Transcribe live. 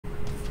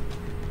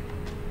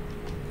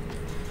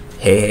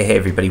Hey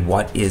everybody,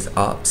 what is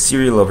up?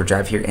 Serial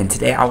Overdrive here, and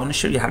today I want to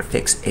show you how to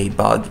fix a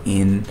bug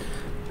in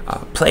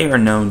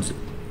PlayerUnknowns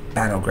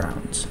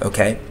Battlegrounds,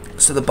 okay?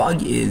 So the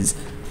bug is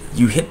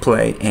you hit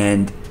play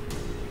and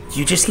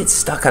you just get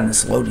stuck on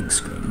this loading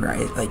screen,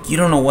 right? Like you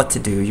don't know what to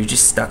do, you're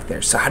just stuck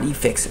there. So how do you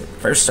fix it?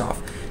 First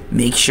off,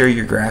 make sure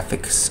your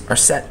graphics are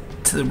set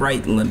to the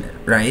right limit,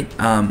 right?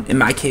 In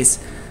my case,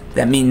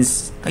 that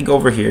means I go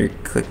over here,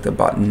 click the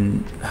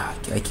button.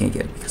 I can't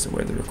get it because of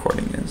where the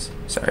recording is.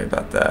 Sorry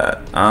about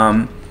that.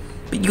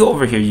 But you go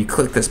over here, you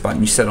click this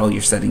button, you set all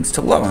your settings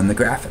to low on the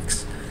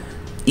graphics.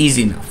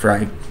 Easy enough,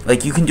 right?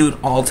 Like you can do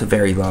it all to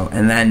very low,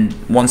 and then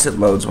once it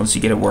loads, once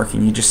you get it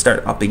working, you just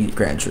start upping it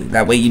gradually.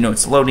 That way you know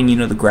it's loading, you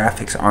know the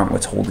graphics aren't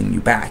what's holding you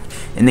back.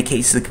 In the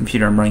case of the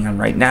computer I'm running on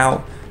right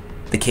now,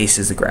 the case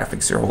is the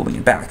graphics are holding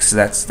it back. So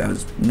that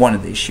was one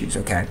of the issues,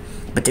 okay?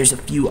 But there's a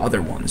few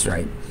other ones,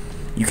 right?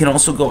 You can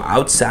also go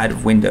outside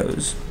of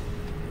Windows,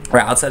 or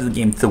outside of the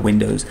game to the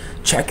Windows,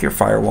 check your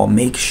firewall,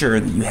 make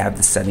sure that you have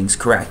the settings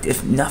correct.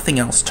 If nothing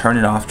else, turn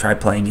it off, try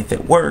playing. If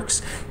it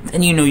works,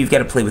 then you know you've got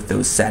to play with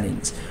those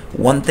settings.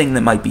 One thing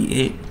that might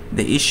be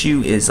the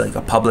issue is like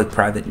a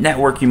public-private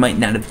network. You might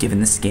not have given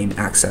this game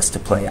access to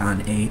play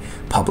on a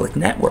public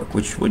network,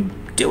 which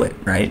would do it,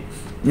 right?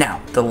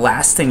 Now, the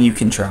last thing you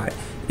can try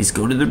is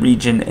go to the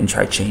region and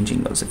try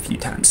changing those a few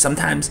times.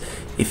 Sometimes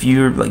if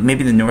you're like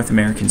maybe the North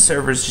American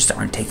servers just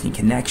aren't taking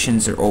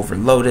connections or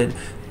overloaded,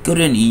 go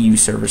to an EU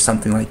server,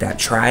 something like that,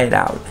 try it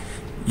out.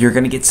 You're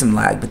gonna get some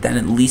lag, but then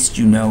at least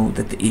you know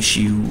that the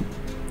issue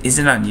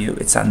isn't on you,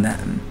 it's on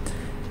them.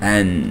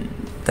 And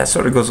that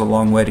sort of goes a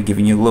long way to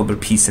giving you a little bit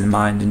of peace of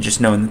mind and just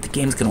knowing that the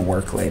game's gonna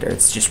work later.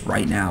 It's just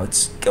right now,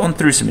 it's going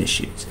through some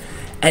issues.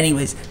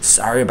 Anyways,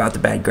 sorry about the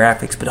bad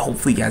graphics, but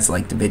hopefully you guys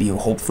liked the video.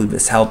 Hopefully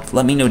this helped.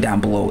 Let me know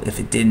down below if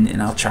it didn't, and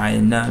I'll try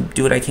and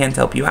do what I can to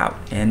help you out.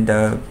 And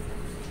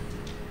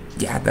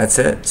yeah, that's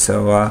it.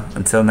 So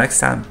until next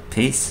time,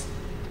 peace.